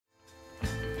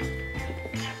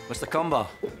Mr. Cumber.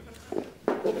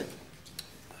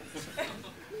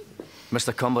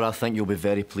 Mr. Cumber, I think you'll be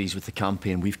very pleased with the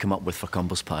campaign we've come up with for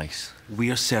Cumber's Pies.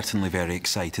 We're certainly very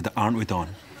excited, aren't we, Don?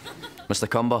 Mr.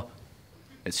 Cumber,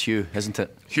 it's Hugh, isn't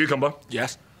it? Hugh Cumber,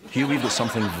 yes. Hugh, we've got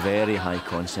something very high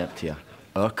concept here.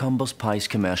 Our Cumber's Pies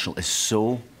commercial is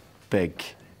so big,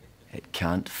 it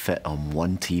can't fit on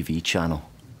one TV channel.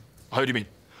 How do you mean?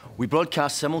 We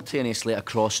broadcast simultaneously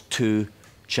across 2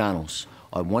 channels.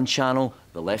 On one channel,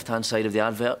 the left-hand side of the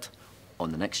advert.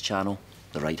 On the next channel,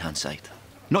 the right-hand side.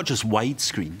 Not just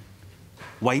widescreen,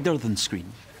 wider than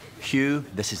screen. Hugh,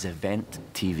 this is event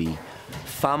TV.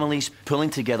 Families pulling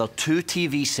together 2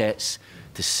 TV sets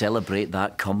to celebrate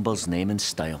that Cumber's name and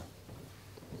style.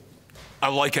 I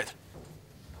like it.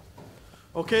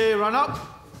 OK, run up.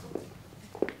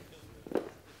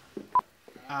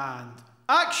 And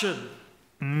action.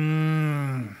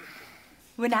 When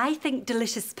I think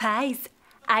delicious pies,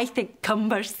 I think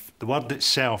Cumbers. The word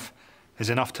itself is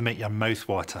enough to make your mouth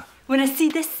water. When I see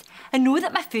this, I know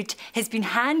that my food has been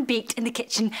hand-baked in the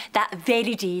kitchen that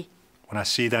very day. When I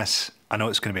see this, I know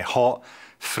it's going to be hot,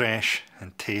 fresh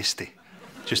and tasty,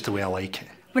 just the way I like it.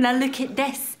 When I look at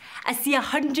this, I see a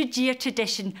 100-year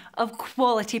tradition of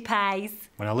quality pies.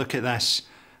 When I look at this,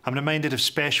 I'm reminded of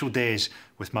special days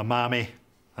with my mammy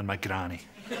and my granny.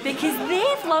 Because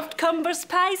they've loved Cumber's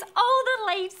pies all their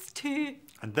lives too.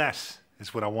 And this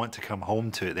is what I want to come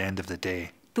home to at the end of the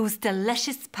day. Those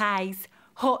delicious pies,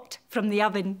 hot from the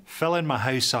oven. Filling my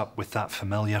house up with that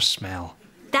familiar smell.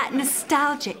 That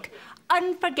nostalgic,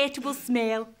 unforgettable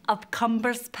smell of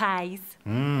Cumber's pies.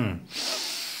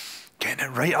 Getting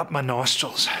it right up my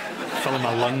nostrils. Filling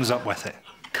my lungs up with it.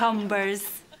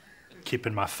 Cumber's.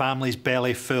 Keeping my family's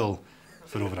belly full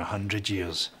for over 100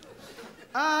 years.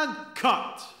 And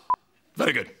cut.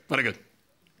 Very good, very good.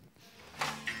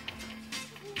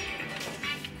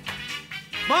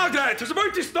 Margaret, it's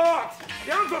about to start!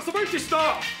 The advert's about to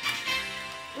start!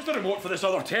 Where's the remote for this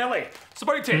other telly? It's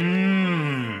about to...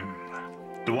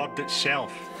 The word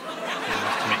itself is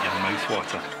enough to make your mouth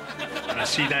water. When I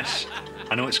see this,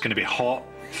 I know it's going to be hot,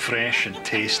 fresh and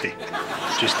tasty,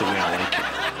 just the way I like it.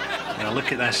 When I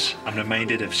look at this, I'm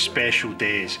reminded of special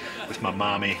days with my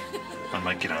mammy and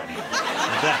my granny.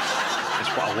 And this is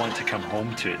what I want to come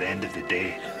home to at the end of the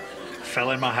day.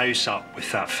 Filling my house up with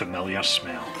that familiar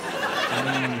smell.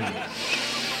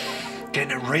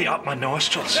 Getting it right up my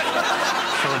nostrils.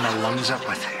 Filling my lungs up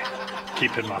with it.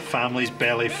 Keeping my family's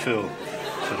belly full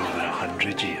for over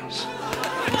 100 years.